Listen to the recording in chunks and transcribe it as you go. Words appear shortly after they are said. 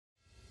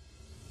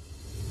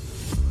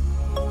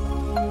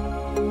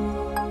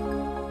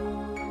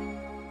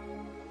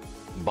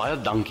Baie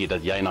dankie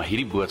dat jy na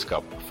hierdie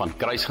boodskap van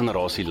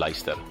Kruisgenerasie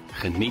luister.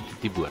 Geniet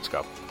die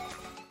boodskap.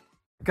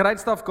 Great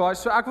stuff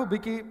guys, so ek wil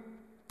bietjie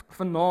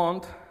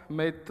vanaand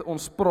met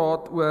ons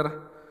praat oor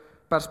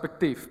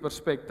perspektief.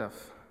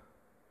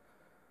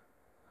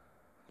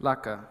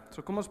 Lekker, so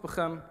kom ons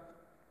begin.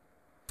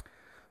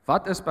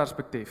 Wat is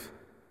perspektief?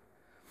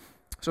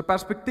 So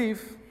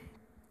perspektief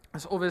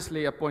is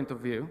obviously a point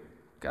of view.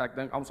 Okay, ek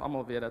dink ons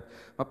almal weet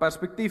dit, maar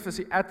perspektief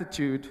is die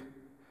attitude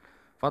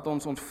wat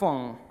ons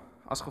ontvang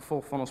as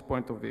gevolg van ons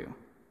point of view.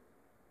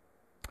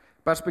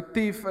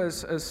 Perspektief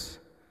is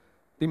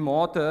die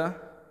mate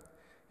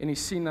en die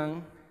siening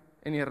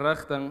en die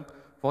rigting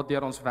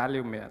waardeur ons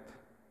value meet.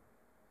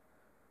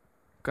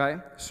 Okay,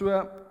 so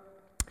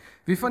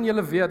wie van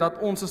julle weet dat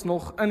ons is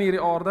nog in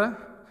hierdie aarde,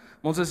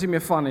 maar ons is nie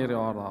meer van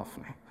hierdie aarde af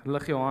nie.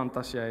 Lig jou hand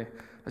as jy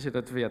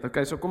dit weet.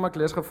 Okay, so kom ek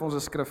lees gou vir ons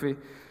 'n skriffie.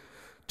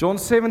 John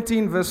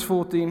 17 vers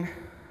 14.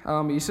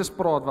 Jesus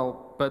praat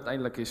wel bid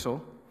eintlik hierso.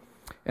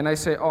 En hy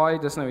sê,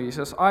 dis nou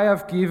Jesus, I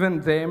have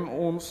given them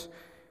ons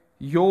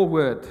your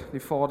word, die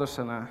Vader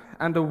se,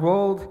 and the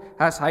world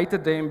has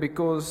hated them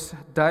because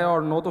they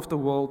are not of the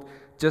world,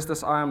 just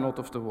as I am not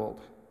of the world.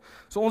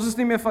 So ons is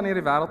nie meer van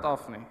hierdie wêreld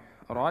af nie.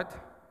 Alright?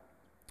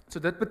 So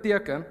dit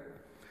beteken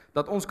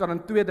dat ons kan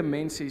in 2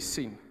 dimensies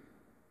sien.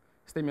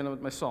 Stem julle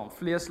met my saam,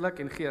 vleeslik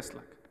en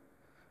geestelik.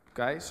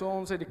 Okay, so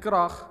ons het die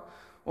krag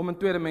om in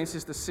 2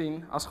 dimensies te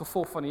sien as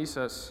gevolg van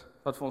Jesus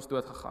wat vir ons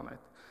dood gegaan het,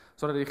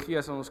 sodat die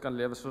Gees in ons kan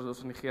lewe soos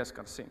ons in die Gees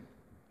kan sien.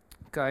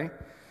 Okay,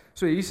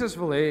 so Jesus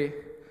wil hê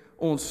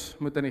ons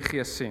moet in die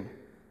Gees sien.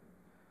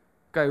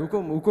 Okay,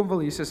 hoekom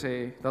wil Jesus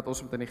hê dat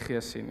ons moet in die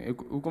Gees sien?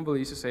 Hoekom wil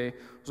Jesus hê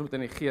ons moet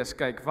in die Gees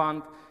kyk?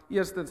 Want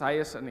eerstens hy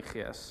is in die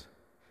Gees.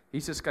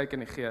 Jesus kyk in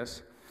die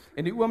Gees.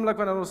 En die oomblik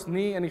wanneer ons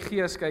nie in die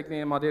Gees kyk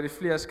nie, maar deur die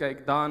vlees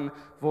kyk, dan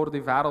word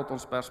die wêreld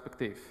ons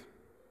perspektief.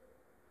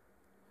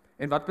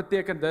 En wat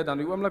beteken dit dan?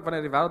 Die oomblik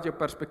wanneer die wêreld jou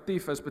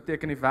perspektief is,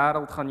 beteken die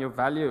wêreld gaan jou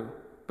value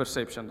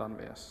perception dan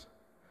wees.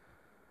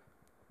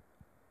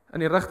 In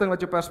die rigting wat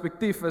jou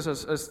perspektief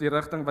is die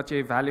rigting wat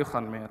jy value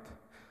gaan meet.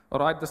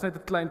 Alright, dis net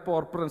 'n klein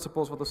paar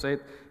principles wat ons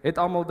het. Het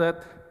almal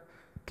dit?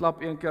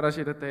 Klap een keer as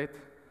jy dit het.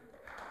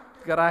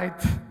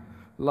 Great.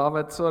 Love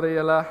it. Sorry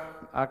julle.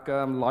 Ek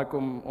like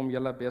om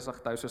julle besig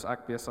te hou soos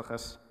ek besig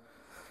is.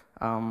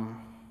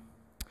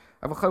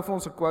 Ek wil gou vir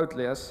ons 'n quote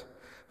lees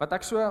wat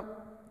ek so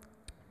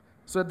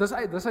dis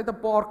uit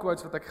 'n paar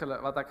quotes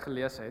wat ek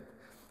gelees het.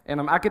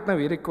 En ek het nou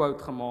hierdie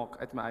quote gemaak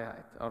uit my eie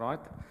uit.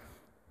 Alright.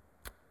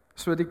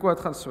 So die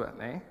quote gaan so,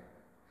 né?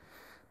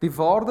 Die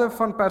waarde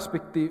van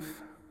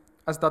perspektief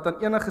is dat in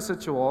enige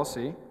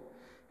situasie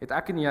het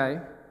ek en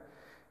jy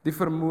die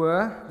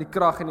vermoë, die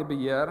krag en die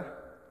beheer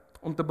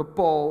om te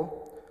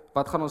bepaal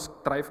wat gaan ons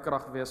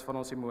dryfkrag wees van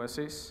ons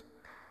emosies,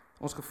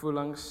 ons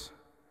gevoelings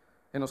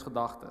en ons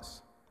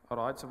gedagtes.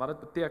 Alright, so wat dit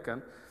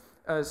beteken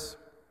is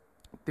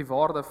die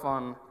waarde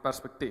van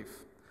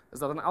perspektief. Is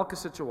dat in elke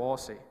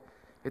situasie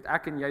het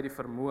ek en jy die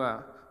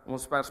vermoë om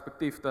ons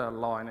perspektief te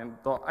align en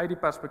uit die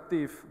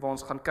perspektief waar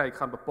ons gaan kyk,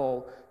 gaan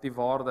bepaal die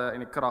waarde en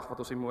die krag wat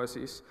ons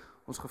emosies,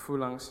 ons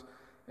gevoelings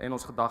en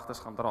ons gedagtes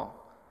gaan dra.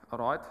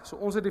 Alright, so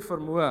ons het die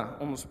vermoë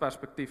om ons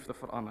perspektief te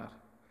verander.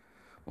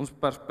 Ons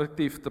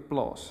perspektief te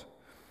plaas.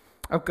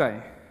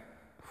 Okay,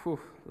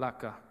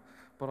 lekker.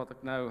 Praat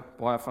ek nou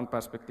baie van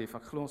perspektief.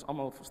 Ek glo ons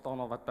almal verstaan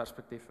al wat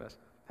perspektief is.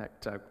 Ek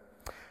joke.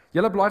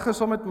 Julle blaai gou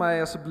saam met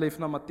my asseblief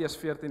na Matteus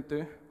 14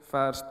 toe,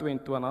 vers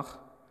 22.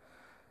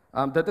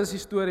 Dit is die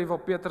storie waar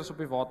Petrus op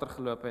die water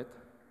geloop het.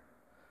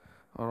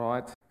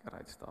 Alright,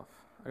 great stuff.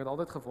 Ek het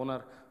altyd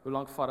gewonder hoe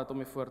lank vat dit om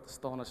hier voor te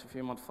staan as jy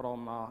vir iemand vra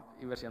om na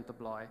iewers heen te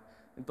blaai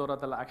en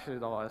totdat hulle actually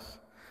daar is.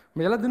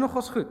 Maar julle doen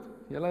nogals goed.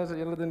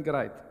 Julle doen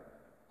great.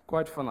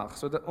 Quite vinnig.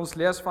 So ons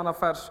lees vanaf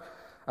vers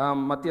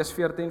Matteus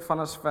 14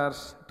 vanaf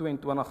vers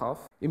 22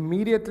 af.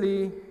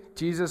 Immediately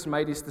Jesus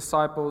made his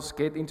disciples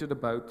get into the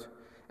boat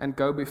and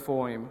go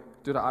before him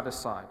to the other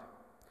side,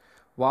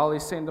 while he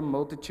sent the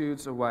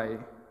multitudes away.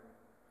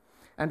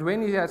 And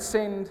when he had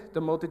sent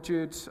the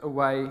multitudes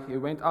away, he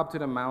went up to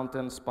the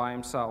mountains by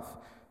himself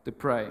to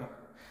pray.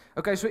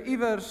 Okay, so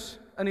iewers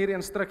in hierdie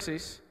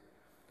instruksies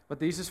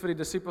wat Jesus vir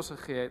die disippels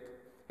gegee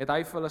het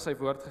hy vir hulle sy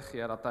woord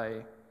gegee dat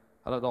hy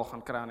hulle daar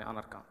gaan kry aan die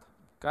ander kant.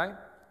 Okay?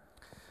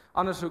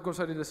 Anders hoekom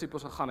sou die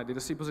disippels gegaan het? Die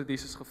disippels het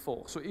Jesus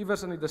gevolg. So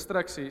iewers in die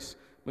instruksies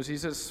moes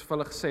Jesus vir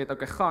hulle gesê het,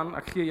 okay, gaan,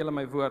 ek gee julle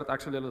my woord,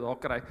 ek sal julle daar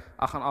kry,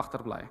 ek gaan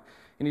agterbly.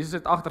 En Jesus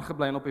het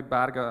agtergebly en op die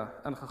berge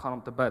ingegaan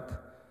om te bid.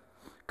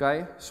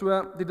 Okay, so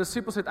die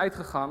disippels het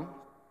uitgegaan,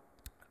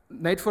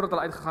 net voordat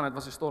hulle uitgegaan het,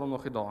 was die storm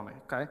nog nie daar nie.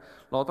 Okay?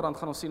 Later aan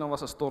gaan ons sien, dan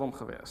was 'n storm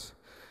gewees.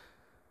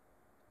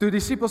 Toe die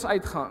disippels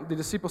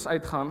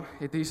uitgaan,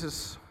 het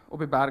Jesus op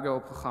die berge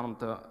opgegaan om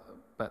te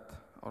bid.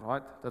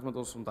 Alright, dit moet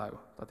ons onthou,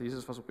 dat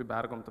Jesus was op die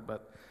berg om te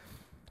bid.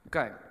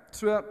 Okay,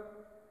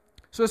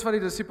 soos wat die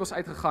disippels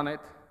uitgegaan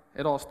het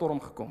daar 'n storm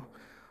gekom.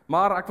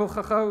 Maar ek wil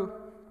gou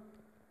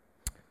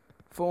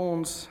vir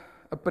ons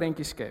 'n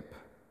prentjie skep.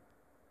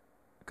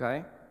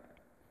 Okay?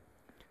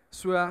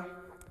 So,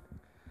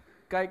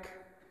 kyk,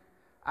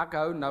 ek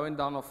hou nou en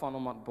dan al van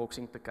om aan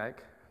boxing te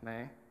kyk,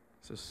 nê?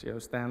 soos jou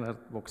standard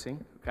boxing,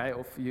 okay,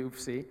 of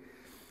UFC.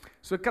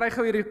 So kry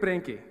gou hierdie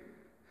prentjie.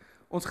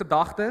 Ons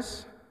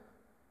gedagtes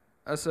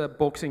is 'n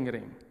boxing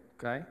ring,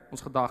 okay?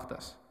 Ons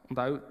gedagtes.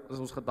 Onthou, is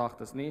ons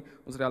gedagtes, nie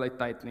ons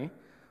realiteit nie,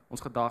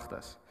 ons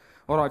gedagtes.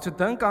 Alright, so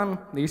dink aan,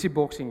 hier is die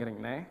boxing ring,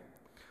 né?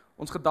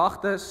 Ons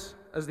gedagtes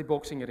is die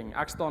boxing ring.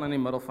 Ek staan in die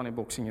middel van die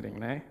boxing ring,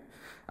 né?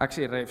 Ek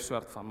sê ref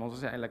soort van, maar ons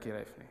is nie eintlik die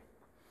ref nie.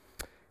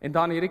 En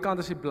dan hierdie kant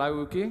is die blou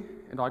hoekie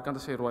en daai kant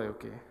is die rooi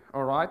hoekie.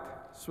 Alright,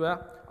 so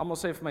almal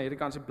sê vir my hierdie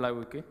kant is die blou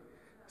hoekie.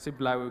 Dis die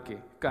blou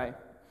hoekie. Okay.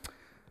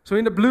 So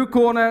in the blue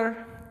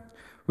corner,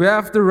 we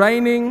have the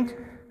reigning,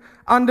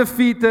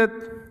 undefeated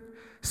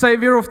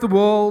Savior of the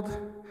world,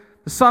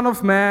 the Son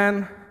of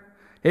Man,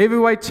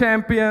 heavyweight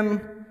champion,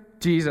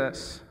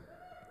 Jesus.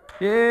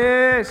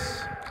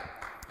 Yes.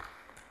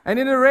 And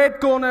in the red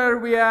corner,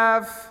 we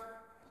have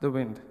the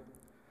wind.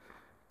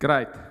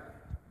 Great.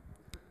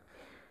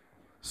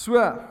 So,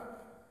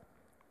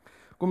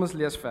 kom ons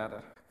lees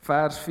verder.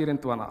 Vers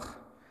 24.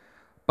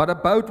 But a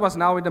boat was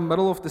now in the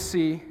middle of the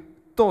sea,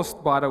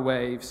 tossed by the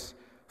waves,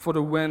 for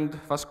the wind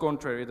was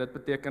contrary. Dit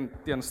beteken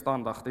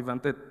teenstandig, die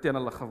wind het teen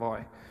hulle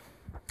gewaai.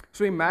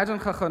 So imagine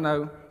gou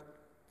nou,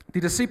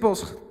 die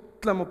disippels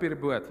klim op hierdie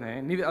boot,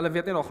 nê? Hulle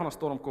weet nie daar gaan 'n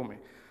storm kom nie.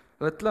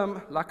 Hulle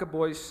klim, lekker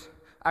boys,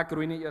 ek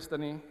roei nie eerste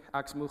nie,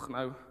 ek's moeg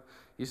nou.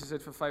 Jesus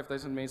het vir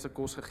 5000 mense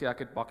kos gegee, ek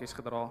het bakkies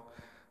gedra.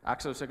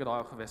 Ek sou seker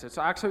daai gewees het.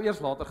 So ek sou eers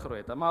later geroei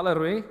het, maar hulle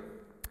roei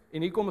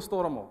en hier kom 'n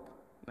storm op,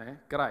 nê?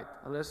 Great.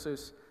 Hulle is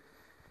soos,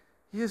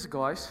 yes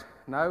guys,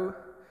 nou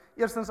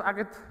eerstens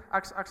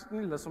ek's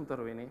nie lus om te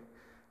roei nie.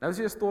 Nou is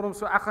hier 'n storm,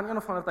 so ek gaan een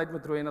of ander tyd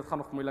met roei en dit gaan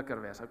nog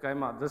moeiliker wees. Okay,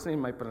 maar dis nie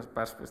my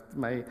perspektief,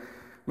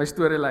 my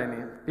storielyn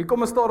nie. Hier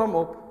kom 'n storm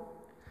op.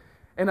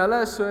 En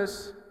hulle is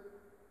soos,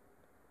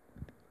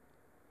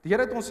 die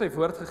Here het ons sy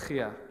woord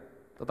gegee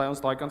dat hy ons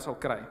daai kant sal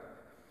kry.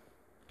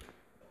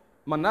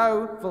 Maar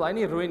nou wil hy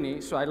nie roei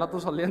nie, so hy laat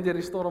ons alleen deur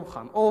die storm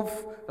gaan.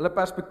 Of hulle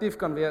perspektief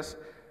kan wees,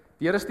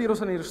 die Here stuur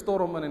ons in hierdie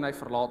storm in en hy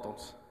verlaat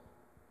ons.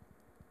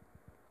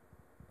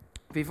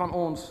 Wie van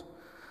ons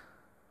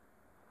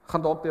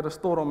gaan dalk deur 'n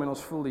storm en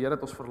ons voel die Here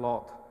het ons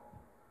verlaat?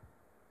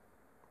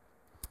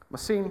 Maar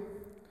sien,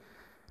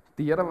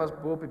 die Here was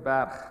bo op die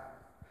berg.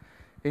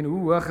 En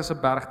hoe hoog is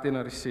 'n berg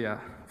teenoor die see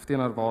of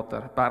teenoor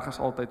water? Berg is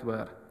altyd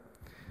hoër.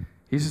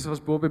 Jesus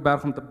was bo op die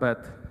berg om te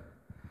bid.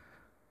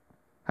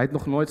 Hy het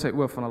nog nooit sy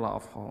oë van hulle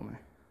afgehaal nie.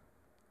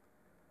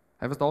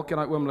 Hy was dalk in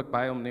daai oomblik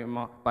by hom nie,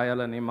 maar by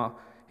hulle nie, maar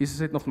Jesus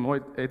het nog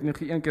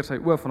een keer sy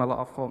oë van hulle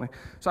afgehaal nie.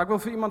 So ek wil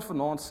vir iemand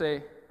vanaand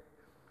sê,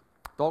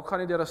 dalk gaan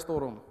jy deur 'n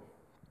storm,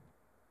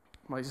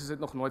 maar Jesus het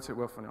nog nooit sy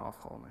oë van jou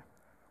afgehaal nie.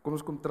 Kom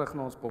ons kom terug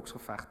na ons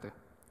boksgeveg toe.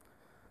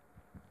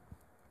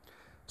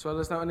 So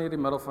hulle is nou in hierdie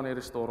middel van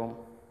hierdie storm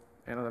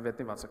en hulle weet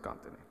nie wat se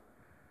kant toe nie.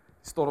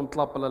 Die storm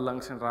klap hulle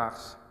links en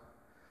regs.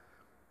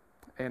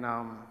 En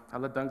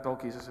hulle dink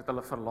dalk Jesus het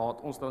hulle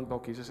verlaat. Ons dink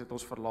dalk Jesus het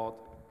ons verlaat.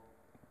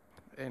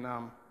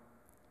 En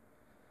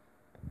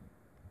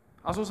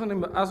as ons in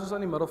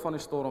die middel van die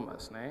storm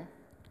is, nê?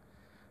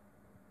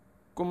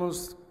 Kom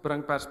ons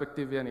bring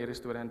perspektief weer in hierdie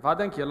storie. En wat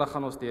dink julle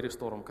gaan ons deur die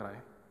storm kry?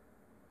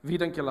 Wie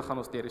dink julle gaan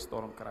ons deur die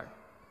storm kry?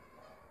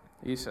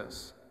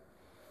 Jesus.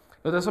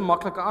 Dit is 'n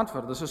maklike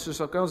antwoord. Dit is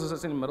soos, okay, ons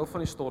is in die middel van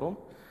die storm,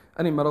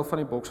 in die middel van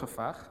die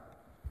boksgeveg.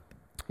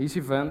 Hier is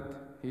die wind,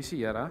 hier is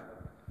die Here.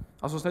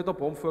 As ons net op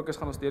hom fokus,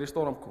 gaan ons deur die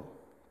storm kom.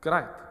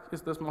 Great,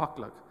 dis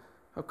maklik.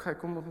 Okay,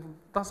 kom,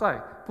 dis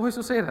hy. Boys,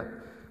 so sê dit.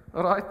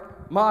 Alright,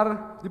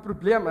 maar die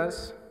probleem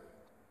is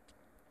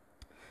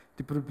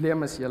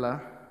julle,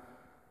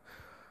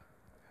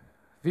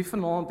 wie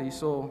vanaand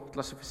hierso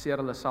klassifiseer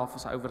hulle self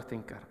as 'n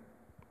overthinker?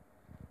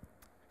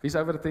 Wie is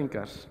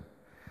overthinkers?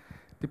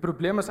 Die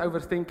probleem is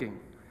overthinking.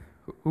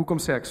 Hoekom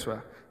sê ek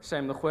so?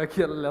 Sam, nou gooi ek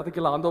julle, laat ek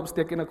julle hande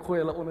opsteek en ek gooi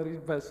julle onder die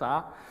bus,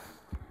 ha?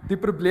 Die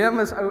probleem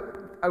is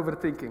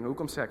overthinking.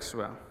 Hoekom sê ek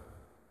so?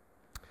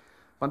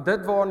 Want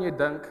dit waaraan jy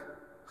dink,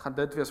 gaan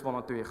dit wees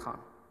waarna toe jy gaan.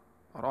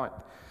 Alright.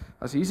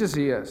 As Jesus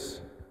hier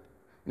is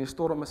en die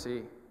storm is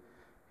hier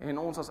en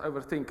ons as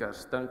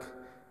overthinkers dink,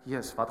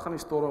 "Jesus, wat gaan die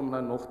storm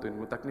nou nog doen?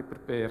 Moet ek nie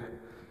prepare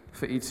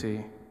vir iets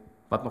hê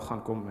wat nog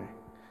gaan kom nie?"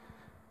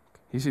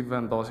 Hier is die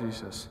wind, daar's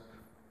Jesus.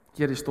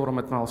 Die storm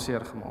het my al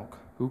seer gemaak.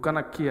 Hoe kan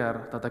ek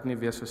keer dat ek nie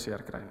weer so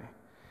seer kry nie?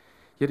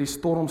 Die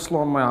storm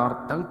slaan my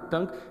hart.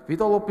 Dink, wie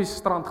het al op die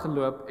strand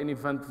geloop en die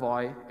wind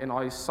waai en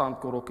daai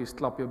sandkorreltjies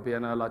klap jou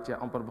bene laat jy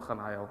amper begin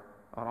huil.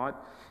 Alright?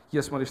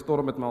 Jesus, maar die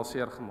storm het my al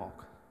seer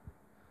gemaak.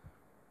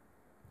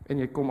 En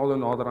jy kom al hoe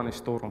nader aan die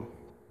storm.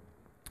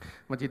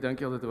 Want jy dink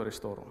jy altyd oor die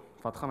storm.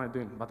 Wat gaan hy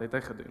doen? Wat het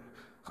hy gedoen?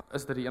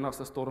 Is dit die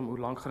enigste storm? Hoe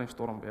lank gaan die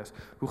storm wees?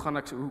 Hoe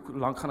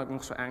lank gaan ek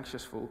nog so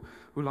anxious voel?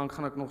 Hoe lank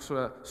gaan ek nog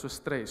so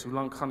stres? Hoe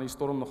lank gaan die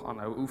storm nog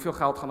aanhou? Hoeveel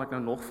geld gaan ek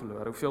nou nog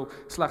verloor? Hoeveel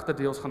slegte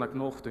deals gaan ek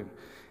nog doen?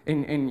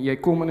 En jy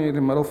kom in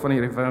die middel van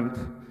hierdie wind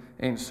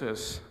en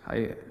soos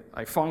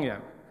hy vang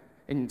jou.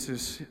 En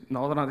soos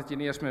naderhand het jy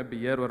nie eers meer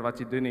beheer oor wat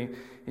jy doen nie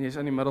en jy's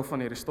in die middel van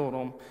hierdie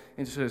storm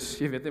en soos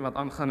jy weet nie wat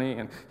aangaan nie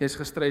en jy's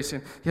gestres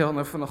en jy wil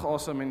nou vinnig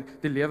asem en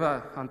die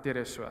lewe hanteer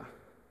jy so.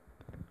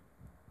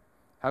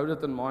 Hou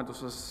dit in mind,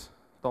 ons is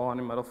daar in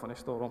die middel van die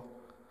storm.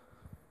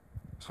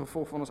 As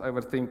gevolg van ons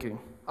overthinking.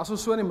 As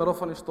ons so in die middel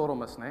van die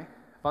storm is, né?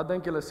 Wat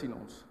dink julle sien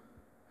ons?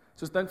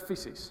 Soos dink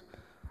fisies.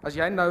 As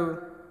jy nou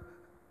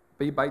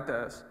by die buite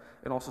is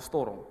en ons 'n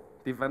storm,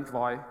 die wind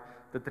waai,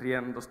 dit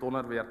reën, dis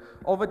donder weer.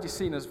 Al wat jy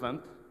sien is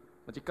wind,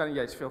 want jy kan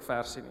nie jy's veel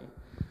ver sien nie.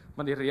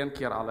 Want die reën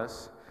keer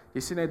alles.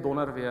 Jy sien net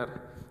donder weer,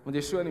 want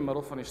jy so in die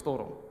middel van die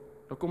storm.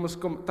 Nou kom ons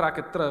trek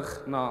dit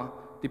terug na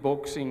die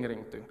boxing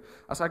ring toe.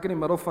 As ek in die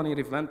middel van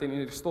hierdie wind en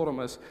hierdie storm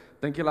is,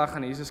 dink jy ek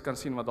gaan Jesus kan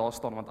sien wat daar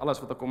staan, want alles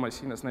wat ek om my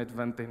sien is net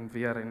wind en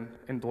weer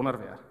en donder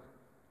weer.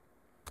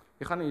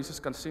 Jy gaan nie Jesus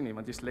kan sien nie,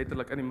 want jy's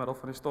letterlik in die middel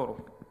van die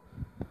storm.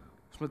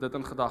 Ons moet dit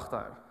in gedagte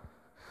hou.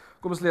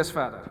 Kom ons lees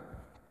verder.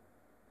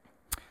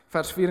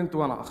 Vers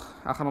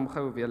 24, ek gaan hom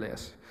gou weer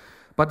lees.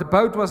 But the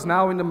boat was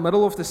now in the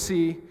middle of the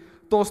sea,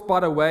 tossed by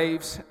the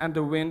waves, and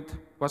the wind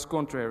was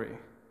contrary.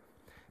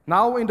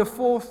 Now in the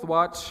fourth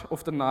watch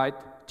of the night,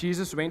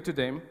 Jesus went to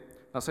them,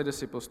 na sy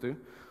disciples toe,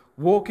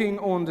 walking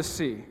on the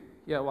sea.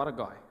 Yeah, what a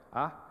guy.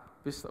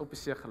 Op die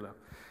see geloop.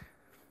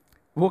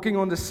 Walking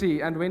on the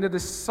sea, and when the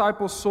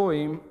disciples saw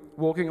him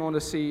walking on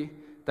the sea,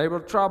 they were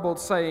troubled,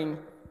 saying,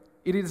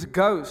 "It is a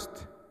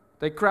ghost."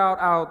 They cried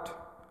out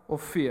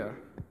of fear.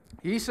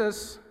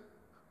 Jesus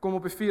kom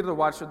op die 4de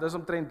watch, so dis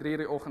omtrent 3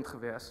 die oggend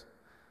gewees,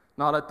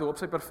 na hulle toe op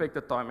sy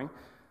perfekte timing.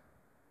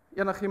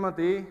 Enigiemand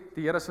hier,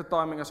 die Here se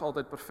timing is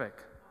altyd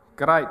perfek.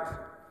 Great.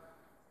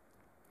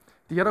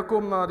 Die Here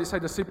kom na sy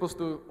disciples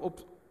toe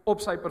op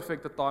sy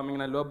perfekte timing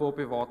en hy loop op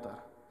die water.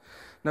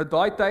 Nou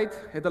daai tyd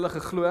het hulle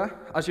geglo,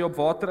 as jy op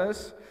water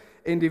is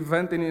en die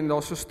wind en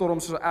daar's so storm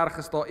so erg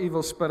is, daar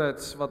evil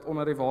spirits wat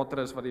onder die water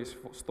is wat die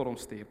storm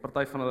stuur.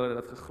 Party van hulle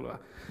het dit geglo.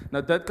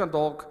 Nou dit kan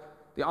dalk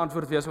die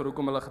antwoord wees oor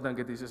hoekom hulle gedink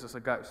het Jesus is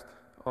 'n ghost.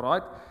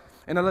 Alright?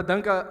 En hulle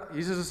dink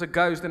Jesus is 'n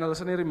ghost en hulle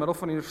is in hierdie middel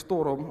van hierdie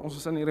storm. Ons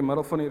is in hierdie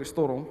middel van hierdie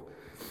storm.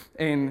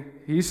 En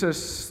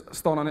Jesus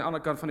staan aan die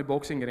ander kant van die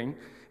boxing ring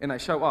en hy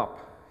show up.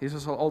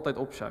 Jesus sal altyd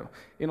opshow.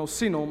 En ons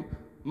sien hom,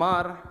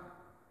 maar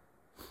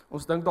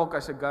ons dink dalk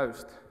hy's 'n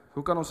ghost.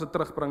 Hoe kan ons dit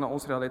terugbring na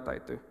ons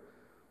realiteit toe?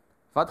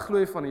 Wat glo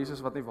jy van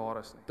Jesus wat nie waar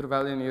is nie,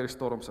 terwyl jy in hierdie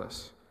storms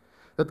is?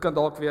 Dit kan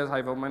dalk wees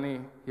hy wil my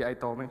nie hier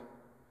uithaal nie.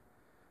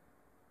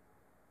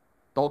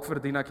 Dalk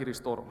verdien ek hierdie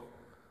storm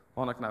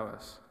waarin ek nou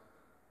is.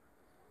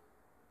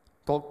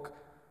 Dalk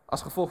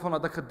as gevolg van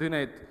wat ek gedoen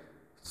het,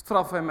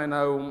 straf hy my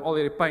nou om al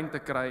hierdie pyn te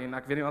kry en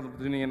ek weet nie wat om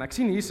te doen nie en ek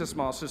sien Jesus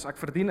maar soos ek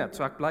verdien dit,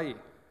 so ek bly.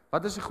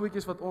 Wat is die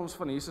goedjies wat ons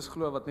van Jesus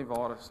glo wat nie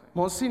waar is nie?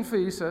 Maar ons sien vir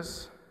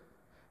Jesus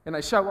en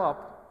hy show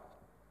up.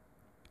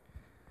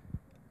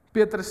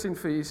 Petrus sien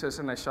vir Jesus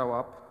en hy show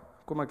up.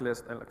 Kom ek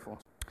lees dit eintlik vir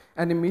ons.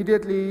 And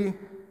immediately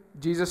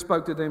Jesus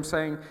spoke to them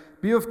saying,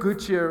 "Be of good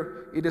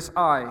cheer, it is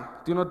I,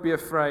 do not be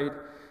afraid."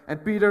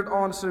 And Peter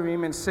answered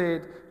him and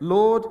said,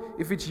 "Lord,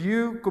 if it's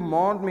you,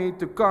 command me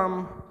to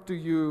come to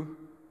you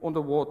on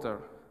the water."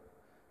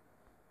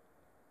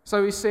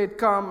 So he said,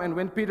 "Come," and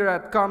when Peter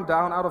had come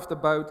down out of the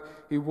boat,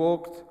 he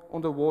walked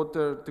on the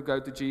water to go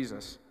to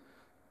Jesus.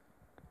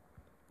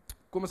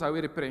 Kom ons hou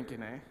hierdie prentjie,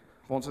 né,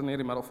 waar ons in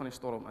hierdie middel van die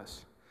storm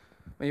is.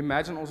 Maar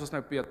imagine ons is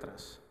nou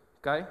Petrus,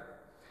 okay?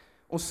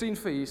 Ons sien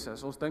vir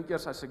Jesus, ons dink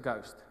eers hy's 'n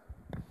ghost.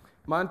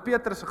 Maar in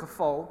Petrus se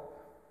geval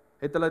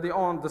het hulle die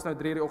aand, dis nou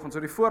 3 die oggend, so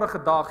die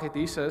vorige dag het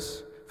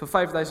Jesus vir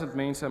 5000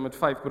 mense met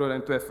 5 brode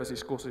en 2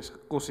 visse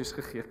kossies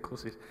gegee,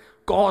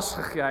 kaas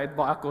gegee, hy het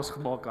baie kos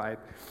gemaak uit.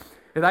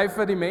 Het hy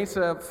vir die mense,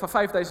 vir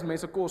 5000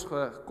 mense kos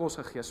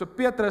gegee. So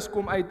Petrus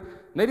kom uit,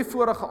 net die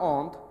vorige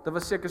aand, dit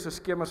was seker so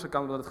skemers se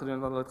kant wat dit gedoen,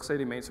 want hulle het gesê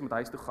die mense moet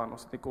huis toe gaan,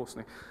 ons het nie kos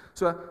nie.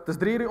 So, dis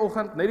 3 die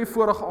oggend, net die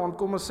vorige aand,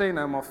 kom ons sê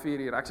nou maar 4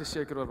 uur, ek is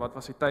seker oor wat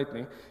was die tyd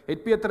nie,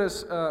 het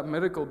Petrus 'n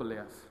miracle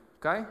beleef,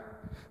 okay?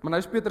 Maar nou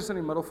is Petrus in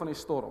die middel van die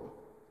storm.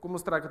 Kom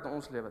ons trek dit na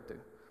ons lewe toe.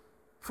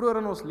 Vroeër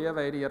in ons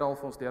lewe het die Here al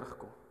vir ons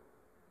deurgekom.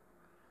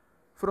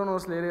 Vroeër in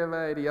ons lewe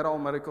het die Here al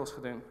miracles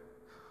gedoen,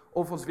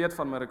 of ons weet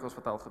van miracles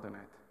wat hy al gedoen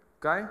het.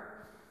 Okay?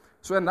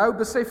 So nou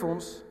besef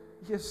ons,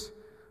 yes,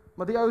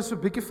 maar die ou is so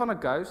 'n bietjie van 'n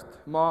ghost,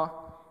 maar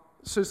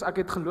soos ek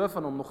het geloof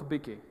in hom nog 'n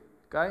bietjie.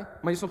 Okay?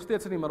 Maar jy's nog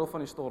steeds in die middel van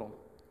die storm.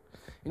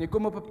 En jy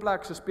kom op 'n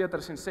plek soos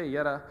Petrus en sê,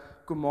 Here,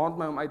 command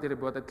my om uit hierdie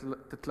boot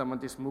te klim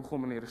want jy's moeg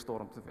om in hierdie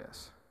storm te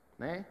wees,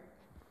 né? Nee?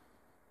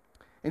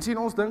 En sien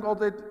ons dink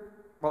altyd,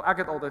 wel ek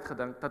het altyd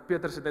gedink dat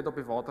Petrus het net op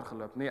die water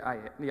geloop. Nee, hy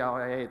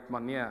het,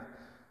 maar nee,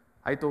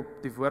 hy het op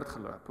die woord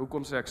geloop.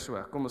 Hoekom sê ek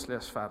so? Kom ons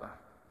lees verder.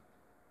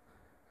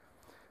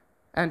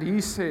 And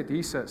he said,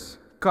 Jesus,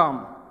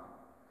 come.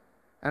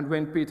 And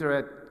when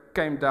Peter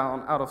came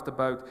down out of the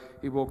boat,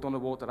 he walked on the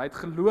water. Hy het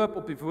geloop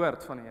op die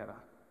woord van die Here.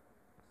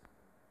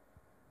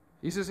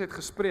 Jesus het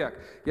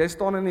gespreek. Jy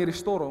staan in hierdie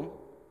storm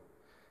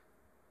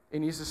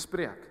en Jesus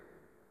spreek.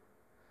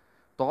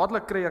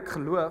 Dadelik kry ek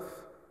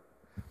geloof.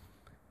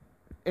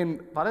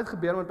 En wat het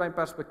gebeur met my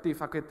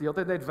perspektief? Ek het die hele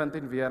tyd net wind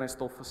en weer en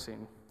stof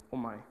gesien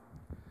om my.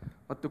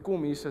 Maar toe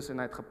kom Jesus en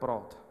hy het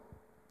gepraat.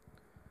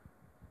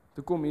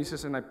 Toe kom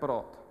Jesus en hy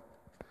praat.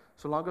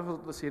 Solank as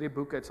wat ons hierdie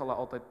boek het, sal hy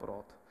altyd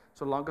praat.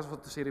 Solank as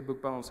wat ons hierdie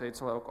boek by ons het,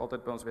 sal hy ook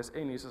altyd by ons wees.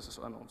 En Jesus is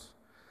in ons.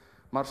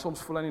 Maar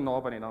soms voel hy nie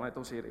naby nie, dan het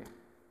ons hierdie.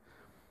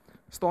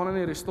 Staan in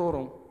hierdie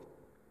storm.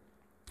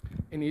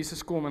 En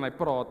Jesus kom en hy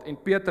praat, en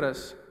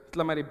Petrus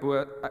klim uit die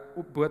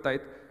boot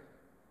uit,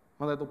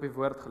 want hy het op die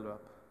woord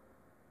geloop.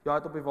 Ja, hy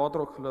het op die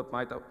water ook geloop,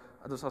 maar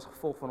dit is as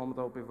gevolg van hom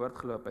dat hy op die woord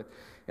geloop het.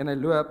 En hy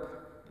loop,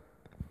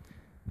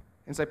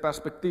 en sy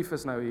perspektief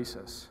is nou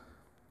Jesus.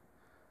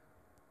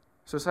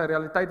 So sy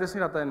realiteit is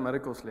nie dat hy in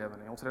miracles lewe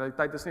nie. Ons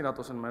realiteit is nie dat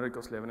ons in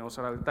miracles lewe nie. Ons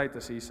realiteit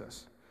is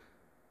Jesus.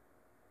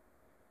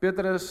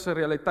 Petrus se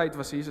realiteit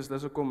was Jesus,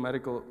 dis hoekom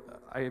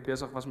hy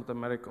besig was met 'n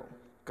miracle.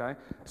 Okay?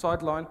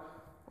 Sideline,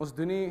 ons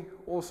doen nie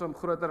awesome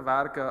groter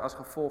werke as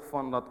gevolg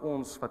van dat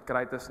ons wat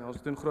great is nie.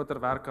 Ons doen groter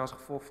werke as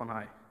gevolg van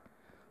hy.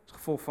 As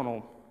gevolg van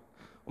hom.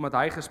 Omdat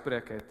hy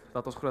gespreek het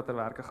dat ons groter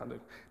werke gaan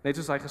doen. Net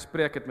soos hy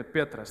gespreek het met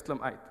Petrus,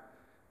 klim uit.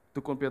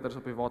 Toe kon Petrus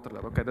op die water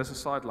loop. Okay, dis 'n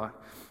sideline.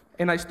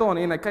 En hy staan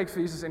hier en hy kyk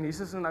vir Jesus en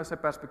Jesus is nou sy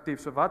perspektief.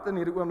 So wat in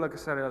hierdie oomblik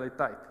is sy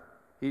realiteit?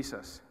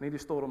 Jesus, nie die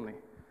storm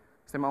nie.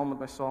 Stem al met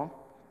my saam?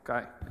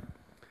 Okay.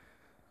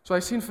 So hy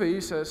sien vir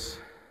Jesus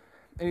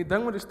en die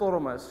ding met die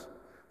storm is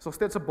nog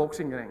steeds 'n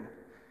boxing ring.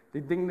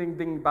 Die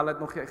ding bal het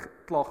nog nie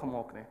klaar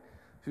gemaak nie.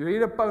 So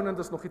hierdie opponent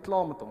is nog nie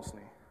klaar met ons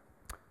nie.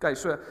 Okay,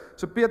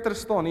 so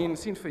Petrus staan hier en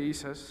sien vir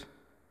Jesus.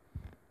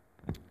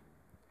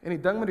 En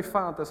die ding met die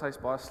vyand is hy's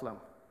baie slim.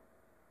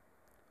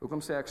 Hoekom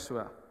sê ek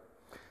so?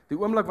 Die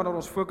oomblik wanneer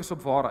ons fokus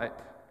op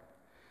waarheid.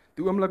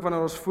 Die oomblik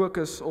wanneer ons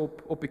fokus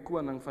op die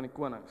koning van die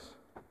konings.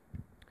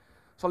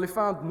 Sal die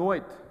vyand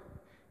nooit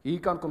hier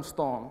kan kom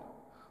staan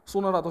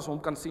sonder dat ons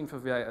hom kan sien vir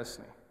wie hy is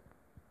nie.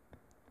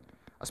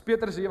 As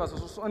Petrus hier was,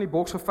 as ons in die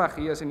boksgeveg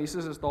hier is en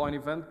Jesus is daar en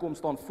die wind kom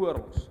staan voor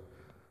ons,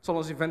 sal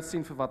ons die wind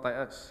sien vir wat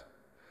hy is.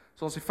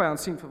 Sal ons die vyand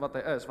sien vir wat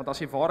hy is, want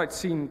as jy waarheid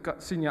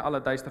sien jy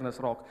alle duisternis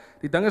raak.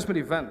 Die ding is met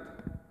die wind.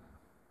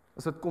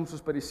 As dit kom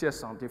soos by die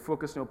seesand, jy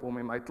fokus nie op hom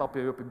nie, maar hy klap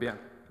jou op die been.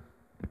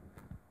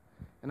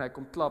 En hy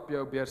kom klap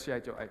jou beursie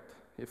uit jou uit.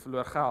 Jy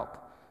verloor geld.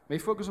 Maar jy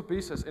fokus op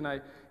Jesus en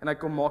hy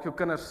kom maak jou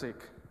kinders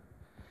siek.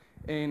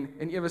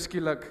 En ewe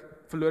skielik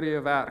verloor jy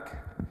jou werk.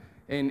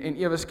 En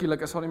ewe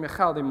skielik is daar nie meer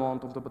geld die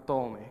maand om te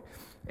betaal nie.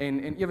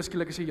 En ewe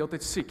skielik is jy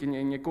heeltyd siek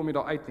en jy kom nie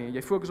daar uit nie.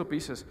 Jy fokus op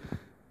Jesus.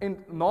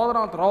 En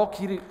naderhand raak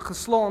hierdie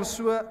geslaan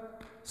so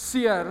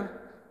seer,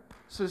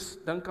 soos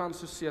dink aan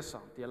so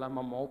seesand. Jy laat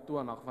maar maal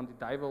 20, want die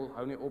duiwel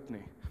hou nie op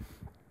nie.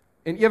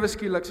 En ewe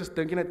skielik soos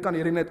dink jy net kan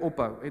hierdie net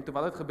ophou. En toe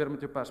wat het gebeur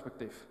met jou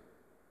perspektief?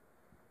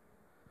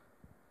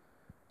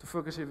 Toe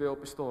fokus jy weer op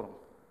die storm.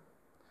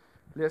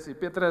 Lees jy,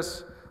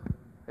 Petrus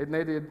het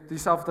net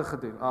dieselfde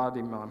gedoen.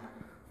 Die man.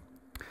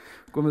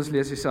 Kom ons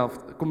lees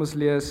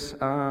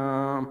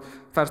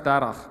vers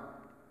 30.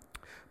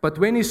 But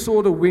when he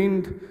saw the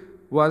wind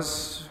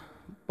was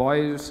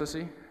boisterous,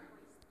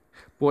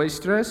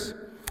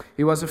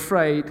 he was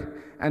afraid,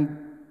 and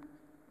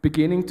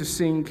beginning to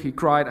sink, he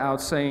cried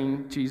out,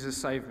 saying, Jesus,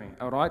 save me.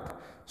 Alright?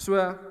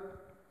 So,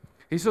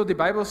 hierso die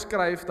Bybel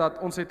skryf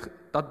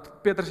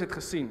dat Petrus het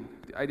gesien,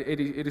 het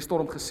die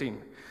storm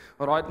gesien.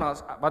 Alright, nou,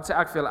 wat sê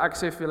ek vir julle? Ek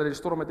sê vir julle, die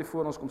storm het nie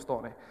voor ons kom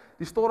staan nie.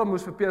 Die storm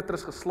moes vir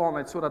Petrus geslaan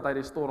het, sodat hy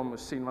die storm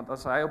moes sien, want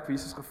as hy op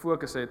Jesus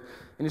gefokus het,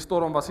 en die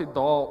storm was nie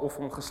daar, of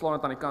hom geslaan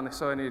het aan die kant,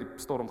 sou hy nie die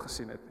storm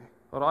gesien het nie.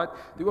 Alright,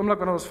 die oomblik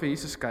wanneer ons vir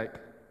Jesus kyk,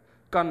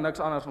 kan niks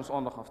anders ons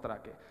aandag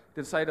aftrek nie,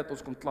 tensy dat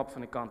ons kom klap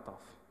van die kant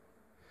af.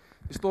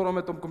 Die storm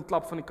het hom kom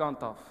klap van die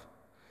kant af,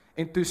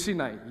 en toe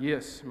sien hy,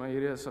 yes, maar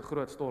hierdie is 'n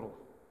groot storm.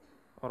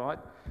 Alright,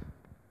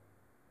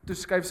 toe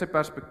skuif sy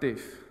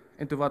perspektief,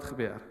 en toe wat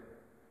gebeur?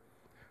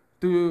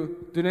 Toe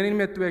nie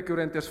meer 2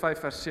 Korintiërs 5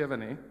 vers 7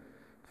 nie,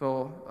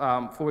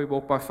 for we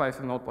walk by faith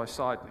and not by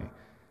sight nie.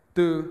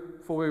 Toe,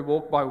 for we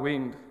walk by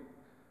wind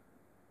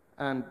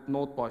and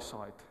not by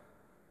sight.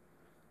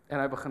 En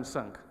hy begin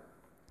sink.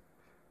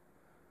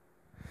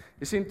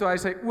 Jy sien, toe hy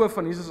sy oë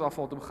van Jesus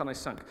afhaal, toe begin hy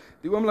sink.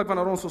 Die oomblik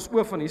wanneer ons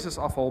oë van Jesus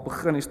afhaal,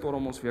 begin die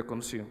storm ons weer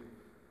consume.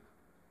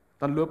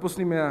 Dan loop ons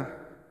nie meer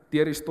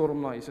deur die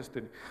storm na Jesus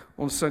toe nie.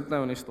 Ons sink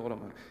nou in die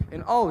storm in.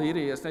 En al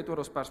hierdie is net oor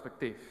ons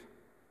perspektief.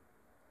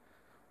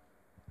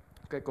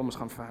 Okay, kom ons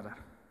gaan verder.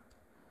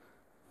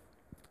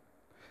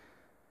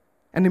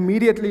 And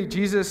immediately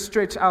Jesus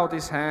stretched out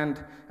his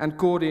hand and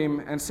caught him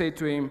and said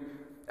to him,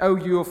 "O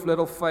you of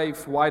little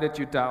faith, why did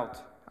you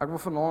doubt?" Ek wil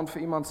vanaand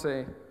vir iemand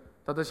sê,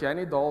 dat as jy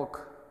nie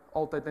dalk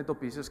altyd net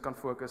op Jesus kan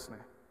fokus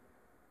nie,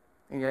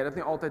 en jy dit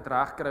nie altyd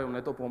reg kry om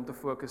net op hom te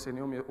fokus en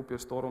nie om op jou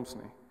storms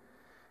nie,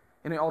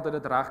 en nie altyd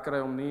dit reg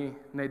kry om nie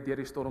net deur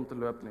die storm te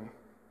loop nie,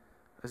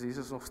 is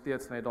Jesus nog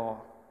steeds net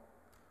daar,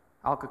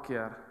 elke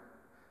keer,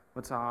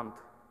 met sy hand.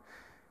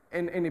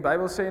 En die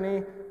Bybel sê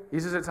nie,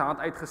 Jesus het sy hand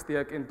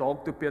uitgesteek en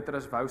dalk toe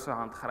Petrus wou sy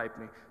hand gryp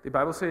nie. Die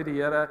Bybel sê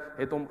die Here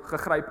het hom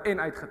gegryp en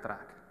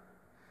uitgetrek.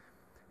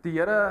 Die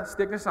Here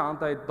steek nie sy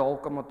hand uit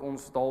dalk omdat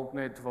ons dalk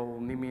net wil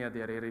nie meer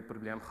deur hierdie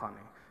probleem gaan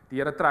nie. Die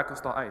Here trek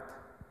ons daar uit.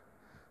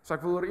 So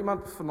ek wil oor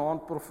iemand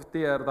vanaand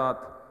profeteer dat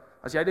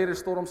as jy deur die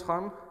storms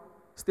gaan,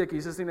 steek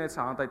Jesus nie net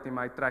sy hand uit nie,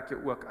 maar hy trek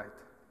jou ook uit.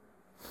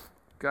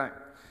 Okay.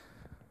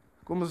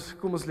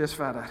 Kom ons lees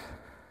verder.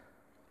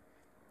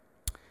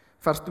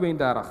 Vers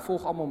 32,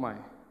 volg almal my.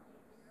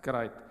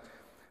 Great.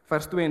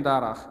 Vers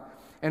 32.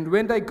 And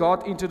when they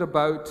got into the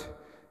boat,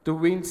 the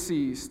wind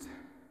ceased.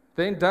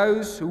 Then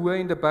those who were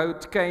in the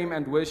boat came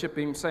and worshipped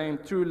him, saying,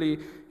 Truly,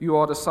 you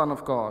are the Son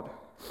of God.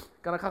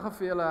 Kan ek gou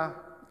vir julle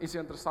iets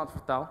interessant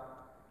vertel?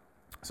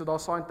 So daar 'n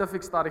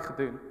scientific study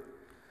gedoen,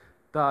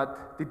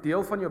 dat die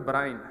deel van jou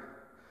brein,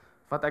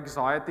 wat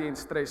anxiety en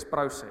stress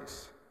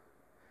proses,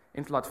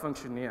 en laat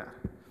funksioneer,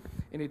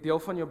 en die deel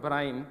van jou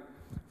brein,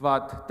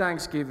 wat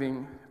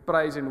Thanksgiving,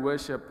 praise and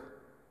worship,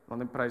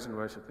 nie praise and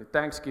worship nie,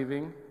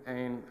 Thanksgiving,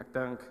 en ek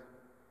dink,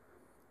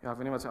 ja, ek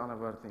weet nie wat sy ander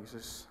woord nie,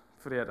 soos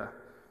vrede,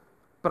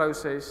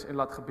 proses en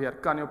laat gebeur,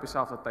 kan nie op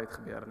dieselfde tyd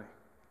gebeur nie.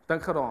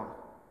 Dink gedaan.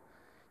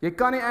 Jy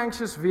kan nie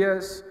anxious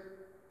wees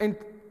en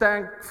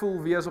thankful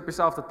wees op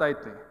dieselfde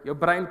tyd nie. Jou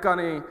brein kan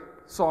nie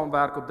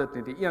saamwerk op dit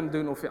nie, die een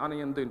doen of die ander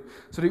een doen.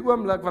 So die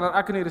oomblik wanneer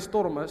ek in hierdie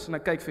storm is en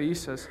ek kyk vir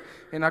Jesus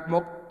en ek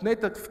maak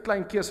net 'n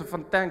klein keuse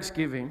van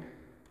Thanksgiving,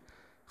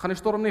 gaan die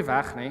storm nie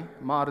weg nie,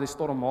 maar die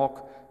storm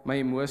maak my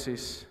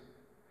emosies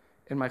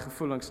en my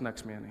gevoelens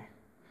niks meer nie.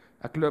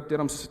 Ek loop deur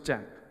hom soos 'n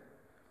champ.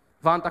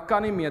 Want ek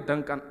kan nie meer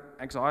dink aan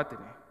anxiety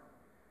nie.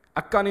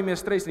 Ek kan nie meer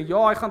stres nie.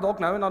 Ja, hy gaan dalk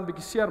nou en dan 'n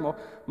bietjie seer maak,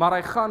 maar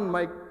hy gaan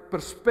my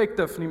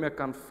perspektief nie meer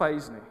kan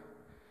phase nie.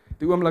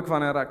 Die oomblik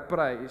wanneer ek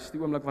prys, die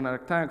oomblik wanneer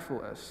ek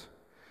thankful is.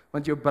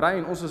 Want jou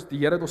brein, die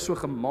Here het ons so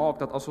gemaak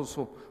dat as ons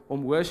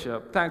hom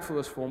worship, thankful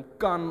is vir hom,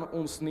 kan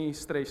ons nie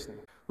stres nie.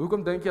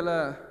 Hoekom dink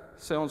julle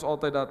sê ons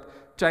altyd dat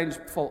change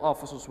val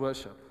af as ons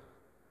worship?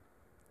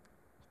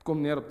 Het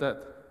kom neer op dit.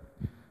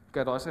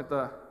 Okay, daar is net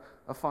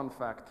 'n fun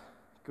fact.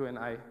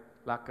 Q&A,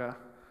 lekker.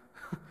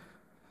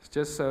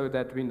 Just so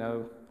that we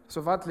know.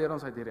 So wat leer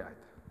ons uit hierdie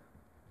uit?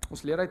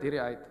 Ons leer uit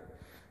hierdie uit.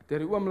 Deur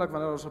die oomblik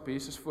wanneer ons op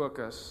Jesus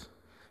fokus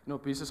en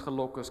op Jesus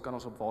gelok is, kan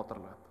ons op water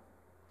loop.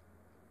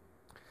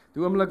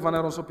 Die oomblik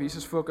wanneer ons op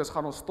Jesus fokus,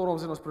 gaan ons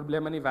storms en ons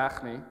probleme nie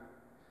weg nie,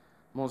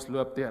 maar ons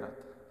loop deur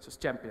dit, soos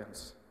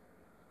champions,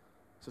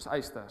 soos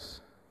eisters.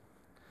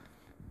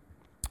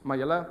 Maar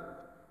julle,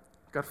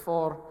 ek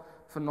ervaar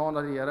vanaand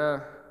dat die Here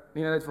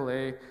nie net wil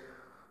hê,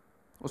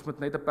 ons moet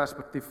net 'n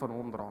perspektief van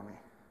hom dra nie.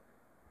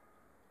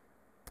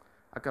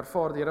 Ek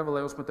ervaar die Here wil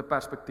hê ons moet 'n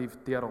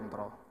perspektief deur hom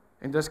dra.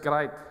 En dis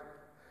great.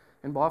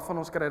 En baie van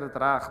ons kry dit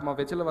reg, maar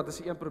weet julle wat is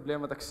die een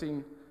probleem wat ek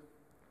sien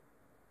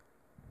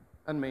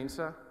in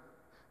mense?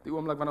 Die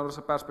oomblik wanneer ons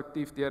 'n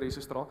perspektief deur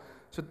Jesus dra.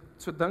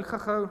 So dink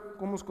gou,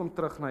 kom ons kom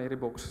terug na hierdie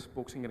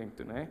boxing ring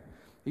toe, né?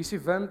 Hier is die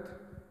wind.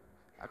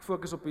 Ek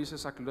fokus op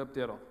Jesus, ek loop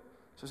deur hom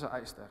soos 'n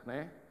eister,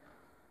 né?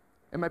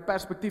 En my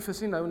perspektief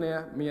is nie nou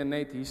meer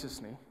net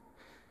Jesus nie.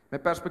 My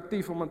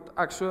perspektief omdat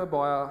ek so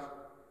baie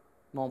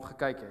na hom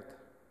gekyk het.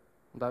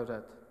 Onthou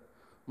dit.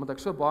 Omdat ek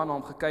so baie na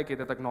hom gekyk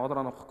het, het ek nader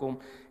aan hom gekom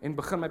en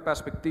begin my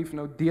perspektief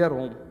nou deur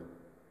hom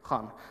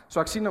gaan.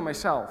 So ek sien na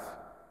myself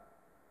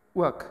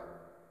ook.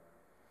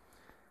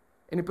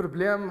 En die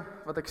probleem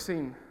wat ek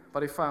sien,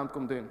 wat die vyand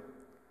kom doen,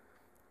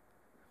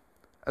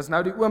 is nou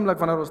die oomblik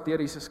wanneer ons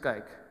deur Jesus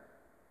kyk,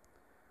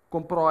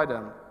 kom pride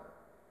in.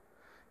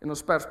 En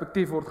ons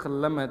perspektief word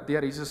gelimit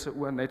deur Jesus se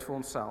oë net vir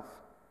onsself.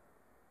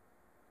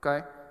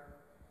 Okay?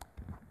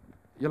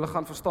 Julle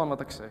gaan verstaan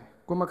wat ek sê.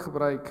 Kom ek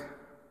gebruik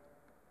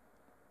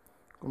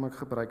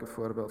 'n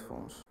voorbeeld vir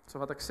ons. So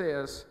wat ek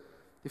sê is,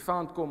 die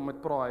vyand kom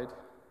met pride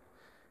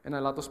en hy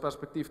laat ons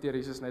perspektief deur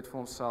Jesus net vir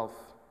onsself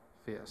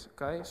wees.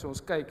 Okay? So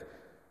ons kyk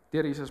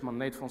deur Jesus maar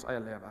net vir ons eie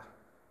lewe.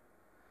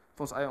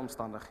 Vir ons eie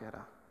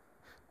omstandighede.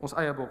 Ons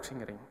eie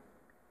boxing ring.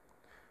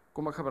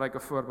 Kom ek gebruik 'n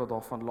voorbeeld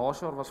daarvan. Laas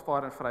jaar was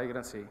Fire and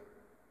Fragrance.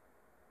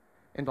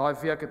 En daai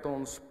week het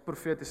ons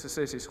profetiese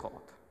sessies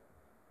gehad.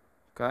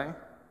 Okay?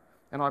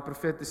 En daai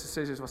profetiese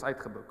sessies was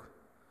uitgeboek.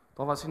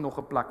 Daar was nie nog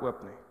 'n plek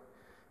oop nie.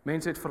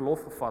 Mense het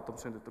verlof gevat om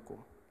soontoe te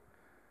kom.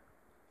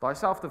 Daai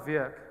selfde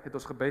week het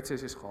ons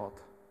gebedsessies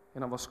gehad en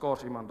dan was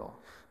skaars iemand daar.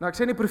 Nou ek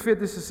sê nie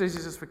profetiese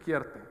sessies is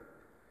verkeerd nie.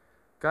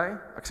 Okay?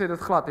 Ek sê dit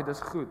glad nie,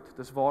 dis goed,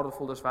 dis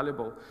waardevol, dis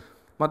valuable.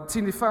 Maar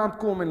sien die vyand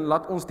kom en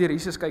laat ons deur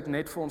Jesus kyk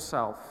net vir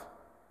onsself.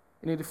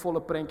 En nie die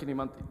volle prentjie nie,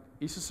 want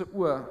Jesus se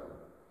oë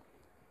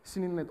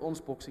sien nie net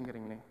ons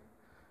boksingring nie.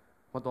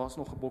 Maar daar's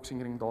nog 'n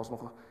boksingring, daar's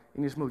nog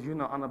en daar's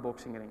miljoene ander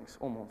boksingrings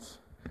om ons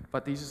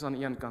wat Jesus aan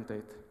die een kant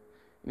het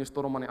en die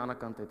storm aan die ander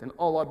kant het. En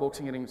al daai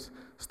boksingrings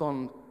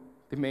staan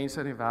die mense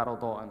in die wêreld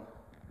daarin.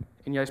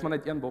 En jy's maar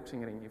net een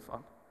boksingring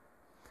hiervan.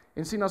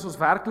 En sien as ons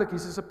werklik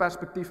Jesus se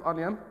perspektief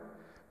aanneem,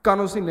 kan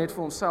ons nie net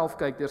vir onsself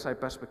kyk deur sy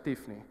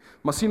perspektief nie.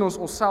 Maar sien ons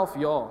onsself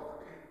ja.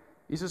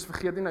 Jesus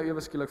vergeet nie nou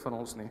ewe skielik van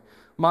ons nie,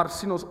 maar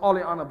sien ons al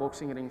die ander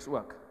boksingrings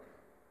ook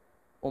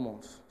om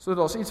ons. So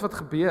daar's iets wat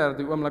gebeur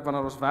die oomblik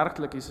wanneer ons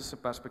werklik Jesus se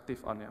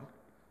perspektief aanneem.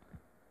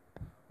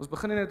 Ons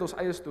begin nie net ons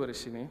eie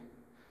stories sien nie.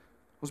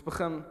 Ons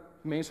begin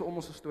mense om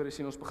ons se stories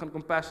sien. Ons begin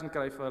compassion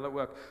kry vir hulle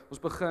ook. Ons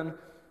begin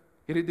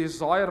hierdie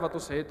desire wat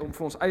ons het om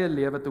vir ons eie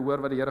lewe te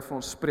hoor wat die Here vir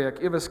ons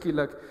spreek. Ewe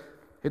skielik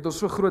het ons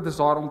so groot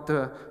desire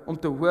om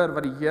te hoor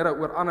wat die Here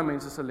oor ander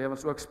mense se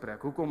lewens ook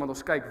spreek. Hoekom? Want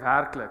ons kyk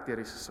werklik deur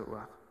Jesus se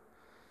oë.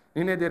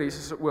 Nie net deur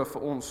Jesus se oë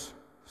vir ons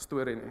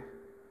storie nie.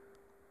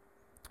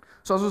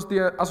 So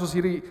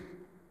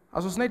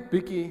as ons net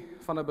bietjie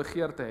van 'n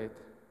begeerte het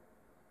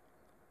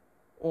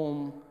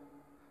om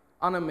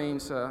ander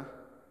mense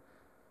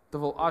te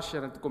wil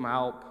usher en te kom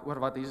help oor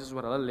wat Jesus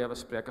oor hulle lewe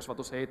spreek, as wat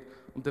ons het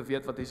om te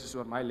weet wat Jesus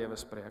oor my lewe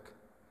spreek.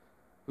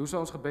 Hoe sou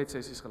ons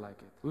gebedsessies gelyk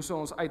het? Hoe sou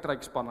ons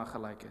uitreikspanne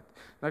gelyk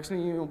het? Nou ek is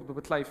nie hier om te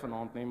beklei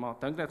vanaand nie, maar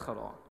dink net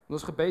daaraan.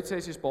 Ons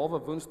gebedsessies behalwe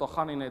Woensdag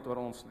gaan nie net oor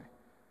ons nie.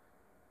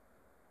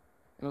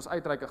 En ons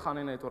uitreike gaan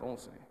nie net oor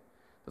ons nie.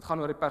 Dit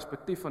gaan oor die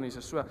perspektief van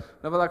Jesus. So,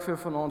 nou wil ek vir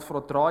jou vanaand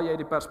vra, draai jy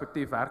die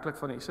perspektief werklik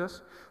van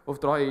Jesus, of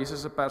draai jy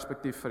Jesus se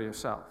perspektief vir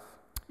jouself?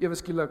 Ewe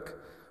skielik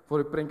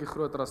word die prentjie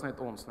groter as net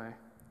ons, nê?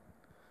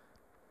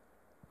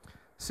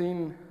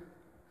 Sien,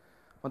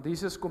 want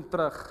Jesus kom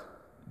terug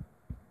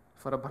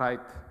vir 'n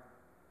bruid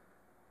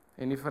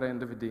en nie vir 'n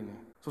individu nie.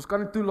 So ons kan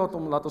nie toelaat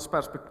om laat ons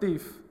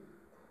perspektief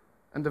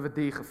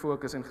individu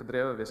gefokus en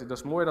gedrewe wees. Dit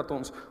is mooi dat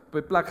ons op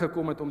 'n plek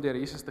gekom het om deur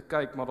Jesus te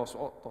kyk, maar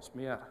daar's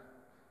meer.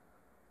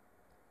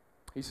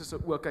 Jesus se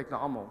oë kyk na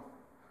almal.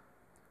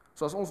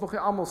 So as ons nog nie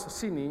almal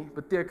sien nie,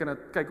 beteken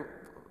dit, kyk,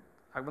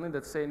 ek wil nie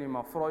dit sê nie,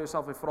 maar vra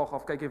jouself die vraag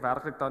af, kyk jy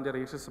werklik dan deur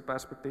Jesus se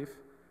perspektief?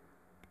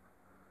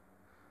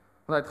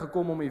 Want hy het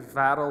gekom om die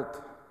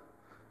wêreld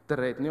te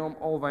red, nie om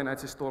Alwyn uit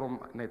sy storm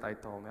net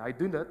uit te haal nie. Hy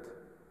doen dit.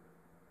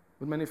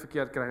 Moet my nie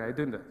verkeerd kry, hy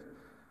doen dit.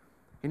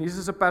 En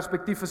Jesus se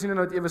perspektief is nie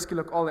nou ewe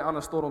skielik al die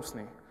ander storms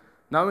nie.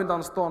 Nou en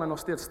dan staan hy nog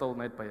steeds stil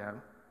net by jou.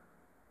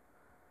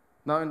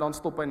 Nou en dan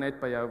stop hy net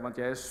by jou, want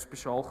jy is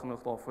spesiaal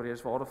genoeg daarvoor, jy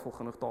is waardevol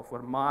genoeg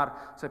daarvoor, maar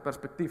sy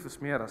perspektief is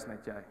meer as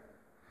net jy.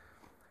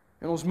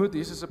 En ons moet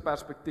Jesus se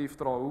perspektief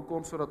dra,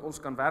 hoekom? Sodat ons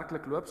kan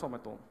werklik loop saam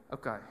met hom.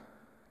 Okay.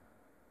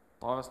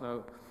 Daar was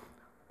nou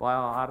baie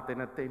hard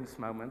en 'n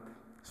tense moment.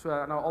 So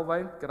nou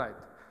Alwyn, great.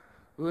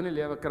 Hoe in die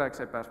lewe kry ek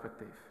sy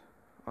perspektief?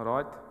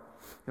 Alright.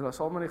 Julle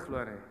sal my nie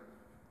glo nie.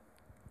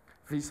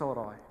 Wie sal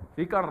raai?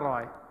 Wie kan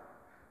raai?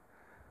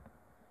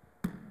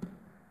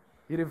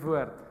 Hierdie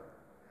woord.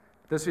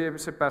 Dis hoe jy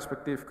sy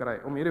perspektief kry,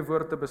 om hierdie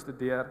woord te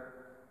bestudeer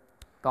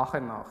dag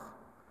en nag.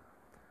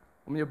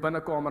 Om jou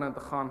binnekamer in te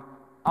gaan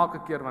elke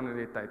keer wanneer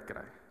jy tyd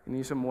kry. En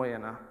hier is 'n mooi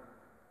een, hè.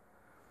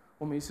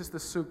 Om Jesus te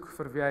soek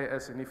vir wie hy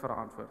is en nie vir 'n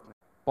antwoord nie.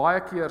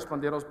 Baie keer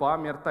spandeer ons baie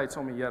meer tyd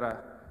saam met die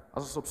Here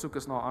as ons op soek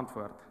is na 'n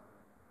antwoord,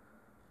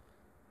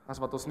 as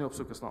wat ons nie op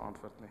soek is na 'n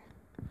antwoord nie.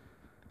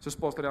 Soos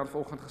Pastor Jan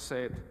vanoggend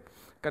gesê het,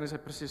 kan nie sy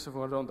presiese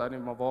woorde onthou nie,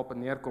 maar waarop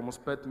neerkom, ons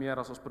bid meer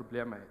as ons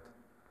probleme het,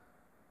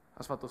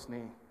 as wat ons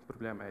nie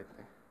probleme het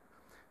nie.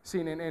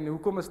 Sien, en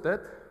hoekom is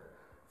dit?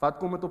 Wat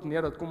kom dit op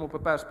neer? Dit kom op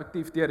 'n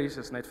perspektief deur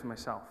Jesus net vir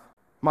myself.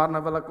 Maar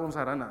nou wil ek ons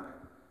herinner,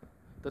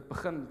 dit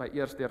begin by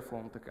eers deur vir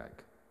hom te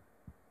kyk,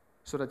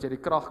 sodat jy die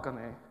krag kan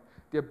hê,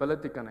 die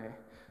ability kan hê,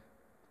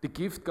 die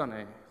gift kan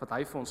hê, wat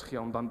hy vir ons gee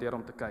om dan deur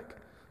hom te kyk.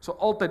 So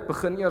altyd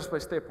begin eers by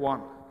step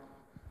 1.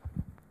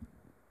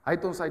 Hy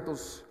het ons uit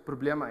ons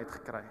probleme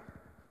uitgekry.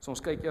 So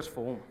ons kyk eers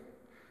vir hom.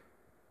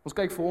 Ons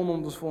kyk vir hom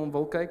omdat ons vir hom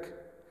wil kyk,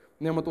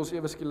 nie omdat ons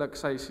ewe skielik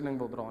sy siening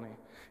wil dra nie.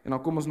 En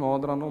dan kom ons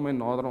nader aan hom en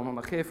nader aan hom.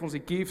 Dan gee hy vir ons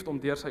die gift om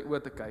deur sy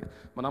oë te kyk,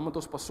 maar dan moet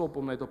ons pas op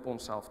om net op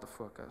onsself te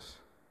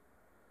fokus.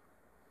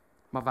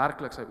 Maar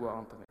werklik sy oë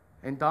aan te neem.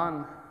 En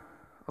dan,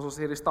 as ons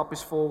hierdie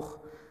stappies volg,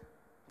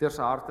 deur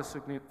sy hart te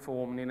soek, nie vir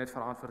hom, nie net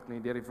vir antwoord nie,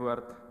 deur die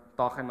woord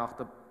dag en nag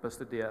te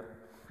bestudeer,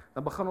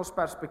 dan begin ons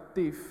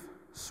perspektief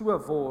so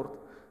word,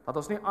 dat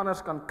ons nie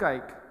anders kan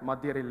kyk, maar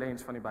deur die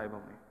lens van die Bybel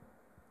nie.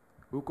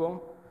 Hoekom?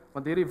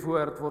 Want hierdie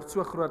woord word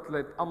so groot,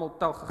 dat almal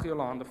tel gegee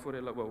julle hande voor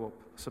julle oë op,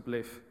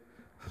 asseblief.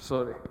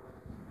 Sorry.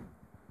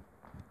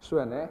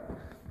 So, né?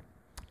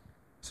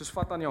 Soos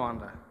vat aan jou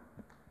hande.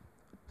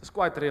 Dis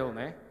quite real,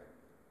 né?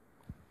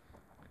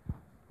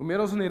 Hoe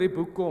meer ons in hierdie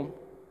boek kom,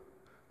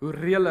 hoe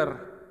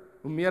realer,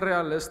 hoe meer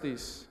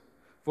realisties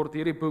word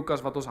hierdie boek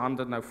as wat ons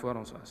hande nou voor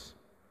ons is.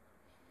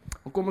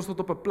 Dan kom ons tot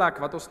op 'n plek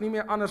wat ons nie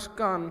meer anders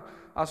kan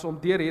as om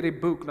deur hierdie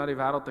boek na die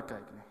wêreld te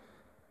kyk nie.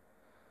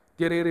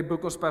 Deur hierdie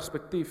boek ons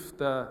perspektief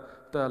te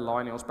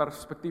align nie, ons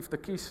perspektief te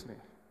kies nie.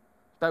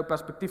 Jou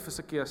perspektief is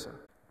 'n keuse.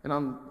 En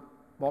dan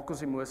maak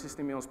ons emosies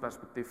nie meer ons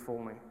perspektief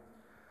vol nie.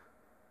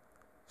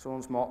 So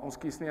ons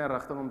kies nie 'n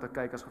rigting om te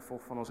kyk as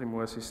gevolg van ons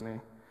emosies nie,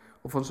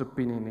 of ons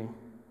opinie nie.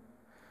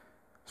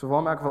 So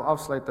waarmee ek wil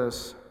afsluit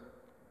is,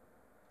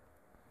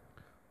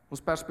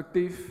 ons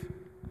perspektief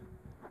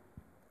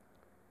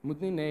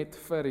moet nie net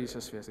vir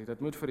Jesus wees nie. Dit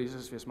moet vir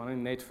Jesus wees, maar nie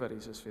net vir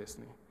Jesus wees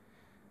nie.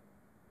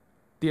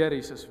 Deur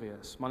Jesus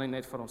wees, maar nie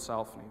net vir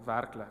onsself nie,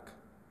 werklik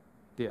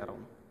deur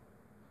hom.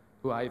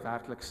 Hoe hy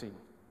werklik sien.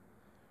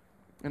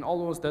 En al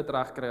hoe ons dit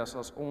reg kry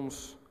as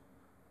ons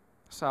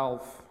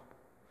self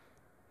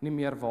nie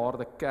meer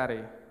waarde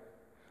carry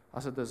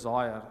as 'n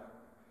desire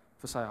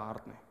vir sy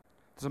hart nie.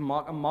 Dit is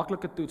 'n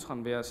maklike toets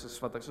gaan wees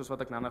soos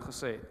wat ek nou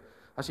gesê het.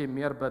 As jy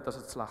meer bid as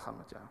dit sleg gaan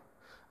met jou.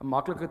 'n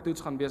Maklike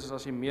toets gaan wees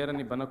as jy meer in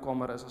die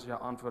binnekamer is as jy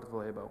 'n antwoord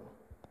wil hê by hom.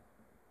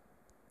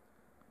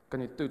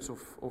 Kan jy toets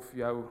of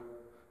jou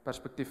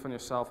perspektief van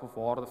jouself of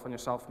waarde van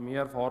jouself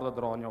meer waarde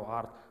dra in jou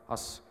hart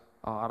as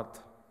 'n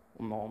hart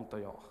om na hom te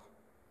jaag.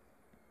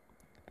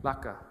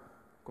 Lekker.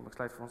 Kom ek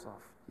sluit vir ons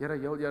af. Here,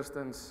 heel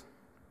eerstens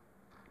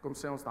kom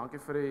sê ons dankie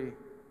vir die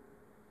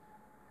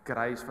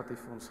grace wat U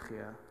vir ons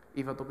gee.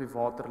 U wat op die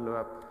water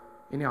loop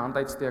en die hand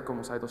uitsteek om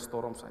ons uit ons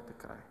storms uit te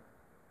kry.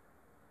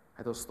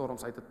 Uit ons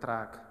storms uit te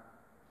trek.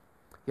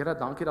 Here,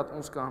 dankie dat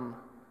ons kan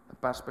 'n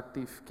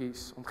perspektief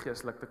kies om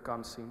geestelik te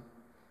kan sien.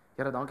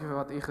 Here, dankie vir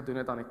wat U gedoen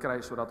het aan die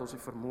kruis, sodat ons die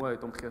vermoë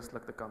het om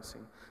geestelik te kan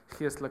sien.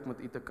 Geestelik met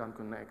U te kan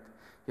connect.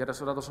 Here,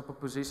 sodat ons op 'n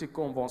posisie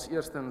kom waar ons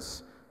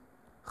eerstens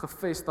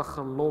gefestig,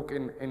 gelok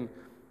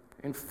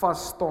en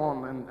vas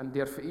staan en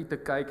deur vir U te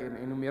kyk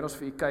en hoe meer ons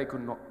vir U kyk,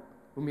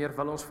 hoe meer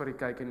wil ons vir U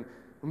kyk en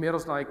hoe meer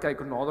ons na U kyk,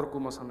 hoe nader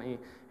kom ons aan U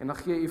en dan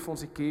gee U vir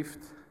ons die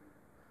gift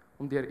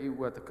om deur U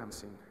oë te kan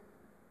sien.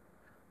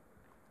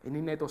 En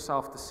nie net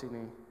onsself te sien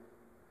nie,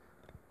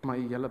 maar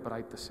U hele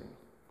bruid te sien.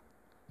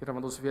 Here,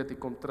 want ons weet U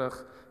kom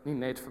terug nie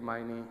net vir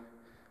my nie,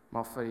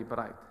 maar vir die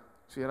bruid.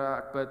 So Here,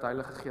 ek bid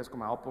Heilige Gees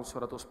kom help ons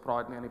sodat ons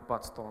pride nie aan die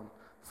pad staan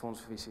vir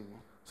ons visie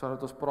nie.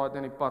 Sodat ons pride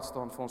nie aan die pad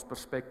staan vir ons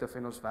perspektief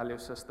en ons value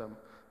system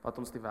wat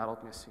ons die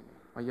wêreld mee sien nie.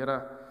 Maar Here,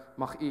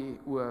 mag U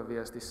oë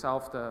wees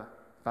dieselfde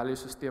value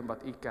system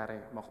wat U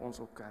carry, mag ons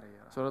ook carry,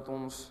 Here. Sodat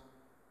ons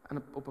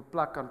op 'n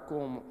plek kan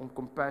kom om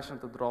compassion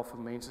te dra vir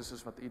mense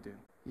soos wat U doen.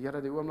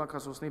 Here, die oomblik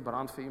as ons nie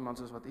brand vir iemand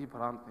soos wat U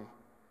brand nie,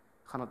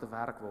 gaan dit 'n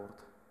werk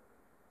word.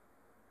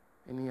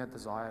 En nie 'n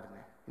desire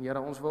nie. En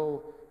Here, ons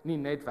wil nie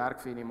net werk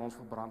vir U nie, maar ons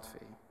wil brand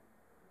vir U.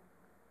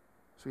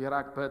 So Here,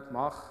 ek bid,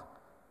 mag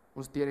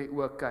ons deur U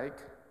oë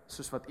kyk,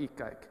 soos wat U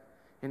kyk,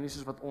 en nie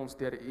soos wat ons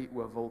deur U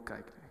oë wil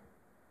kyk nie.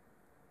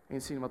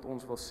 En sien wat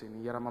ons wil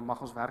sien. Here, maar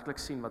mag ons werklik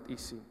sien wat U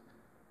sien.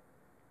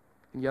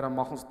 En Here,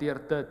 mag ons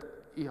deur dit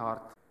U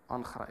hart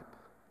aangryp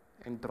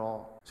en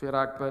dra. So Here,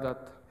 ek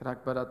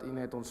bid dat U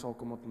net ons sal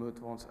kom ontmoet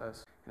waar ons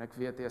is. En ek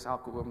weet U is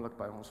elke oomblik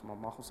by ons, maar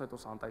mag ons net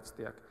ons hand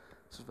uitsteek,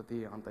 soos wat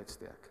U hand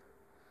uitsteek.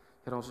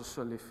 Here, ons is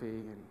so lief vir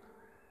U en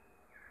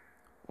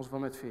ons wil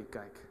net vir U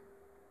kyk.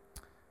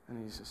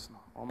 In Jesus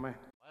naam. Amen.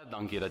 Baie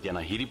dankie dat jy na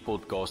hierdie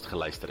podcast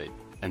geluister het.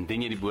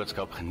 Indien jy die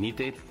boodskap geniet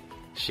het,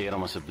 share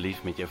hom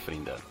asseblief met jou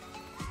vriende.